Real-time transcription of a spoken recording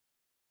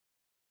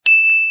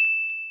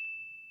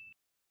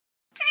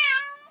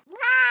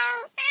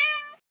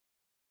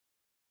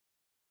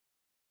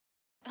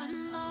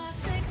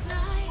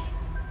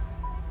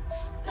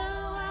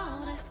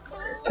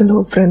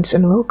Hello friends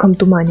and welcome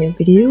to my new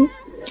video.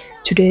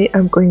 Today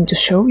I'm going to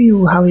show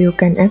you how you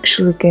can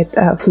actually get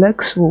a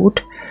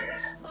Flexwood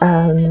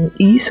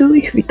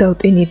easily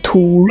without any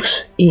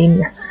tools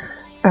in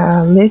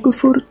LEGO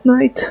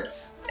Fortnite,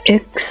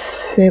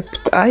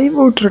 except I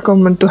would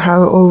recommend to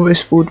have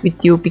always food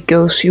with you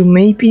because you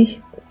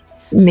maybe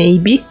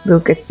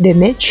will get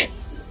damage,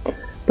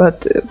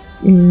 but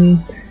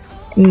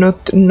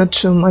not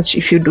so much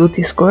if you do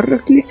this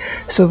correctly.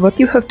 So what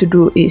you have to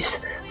do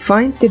is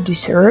find the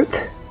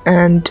desert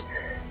and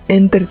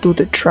enter to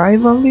the dry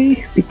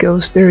valley,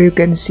 because there you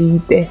can see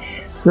the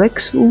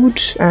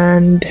Flexwoods.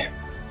 And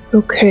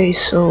okay,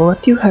 so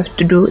what you have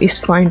to do is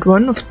find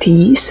one of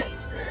these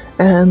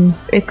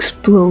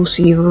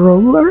explosive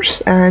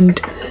rollers, and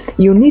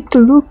you need to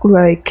look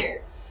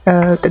like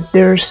that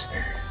there's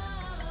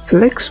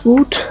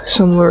Flexwood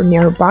somewhere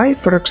nearby,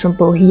 for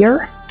example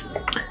here.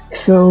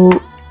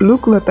 So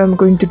look what I'm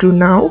going to do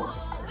now.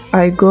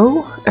 I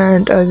go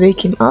and I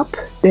wake him up,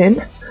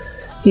 then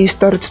he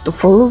starts to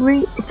follow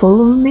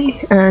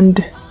me,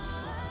 and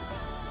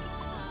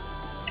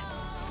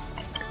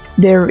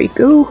there we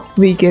go.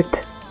 We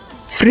get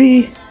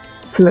free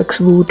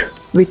Flexwood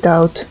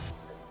without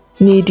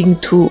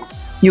needing to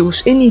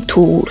use any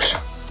tools.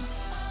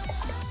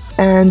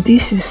 And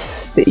this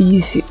is the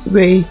easy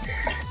way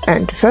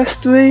and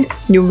fast way.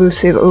 You will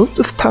save a lot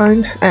of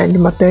time and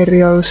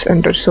materials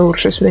and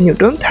resources when you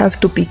don't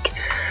have to pick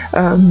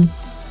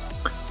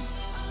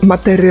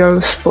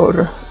materials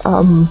for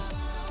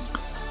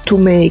to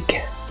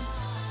make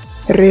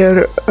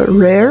rare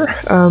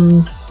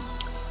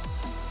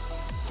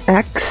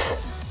axe.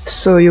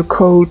 So you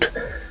could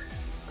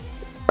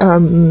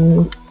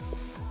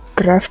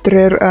craft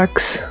rare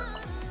axe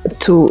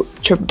to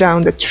chop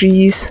down the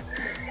trees,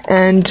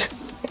 and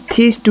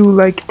these do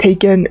like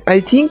take an, I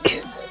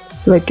think,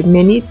 like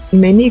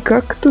many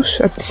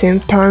cactus at the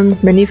same time,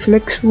 many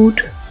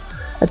Flexwood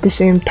at the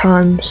same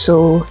time.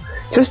 So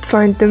just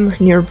find them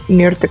near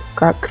the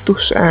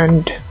cactus,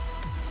 and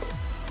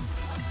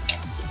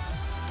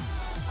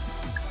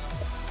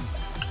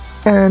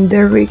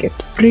there we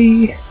get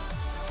free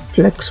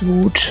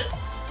Flexwood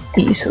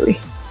easily.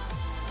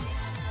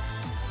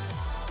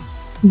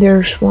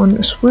 There's one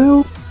as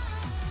well.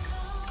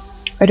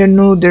 I don't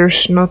know,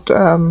 there's not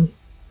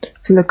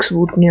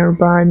Flexwood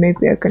nearby.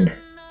 Maybe I can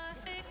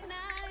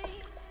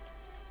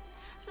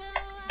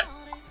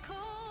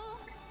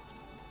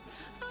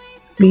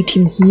lead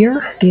him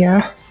here.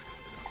 Yeah,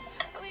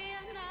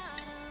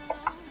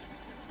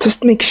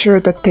 just make sure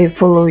that they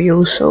follow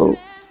you, so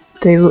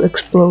they will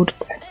explode.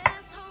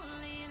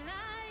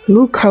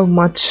 Look how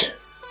much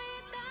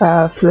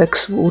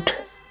Flexwood,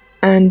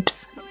 and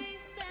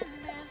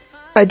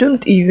I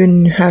don't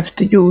even have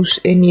to use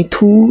any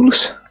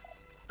tools.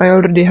 I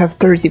already have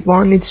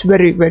 31. It's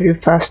very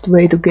fast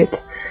way to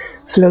get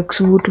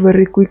Flexwood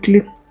very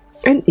quickly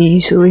and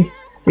easily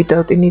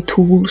without any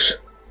tools.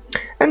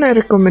 And I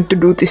recommend to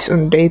do this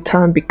on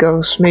daytime,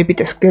 because maybe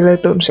the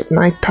skeletons at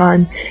night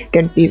time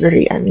can be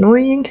very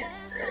annoying.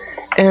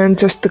 And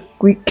just a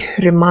quick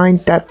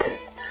remind that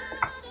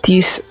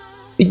these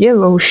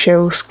yellow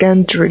shells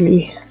can't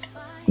really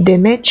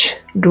damage,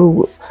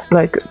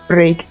 like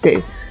break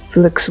the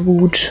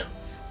Flexwoods,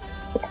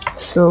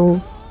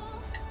 so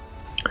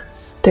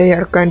they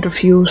are kind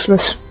of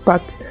useless.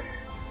 But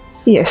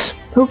yes,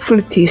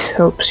 hopefully this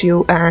helps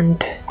you,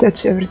 and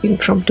that's everything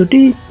from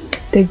today.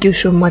 Thank you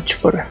so much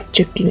for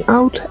checking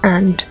out,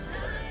 and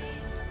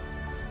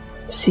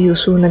see you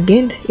soon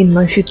again in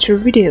my future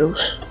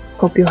videos.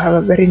 Hope you have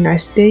a very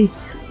nice day,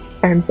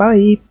 and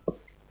bye.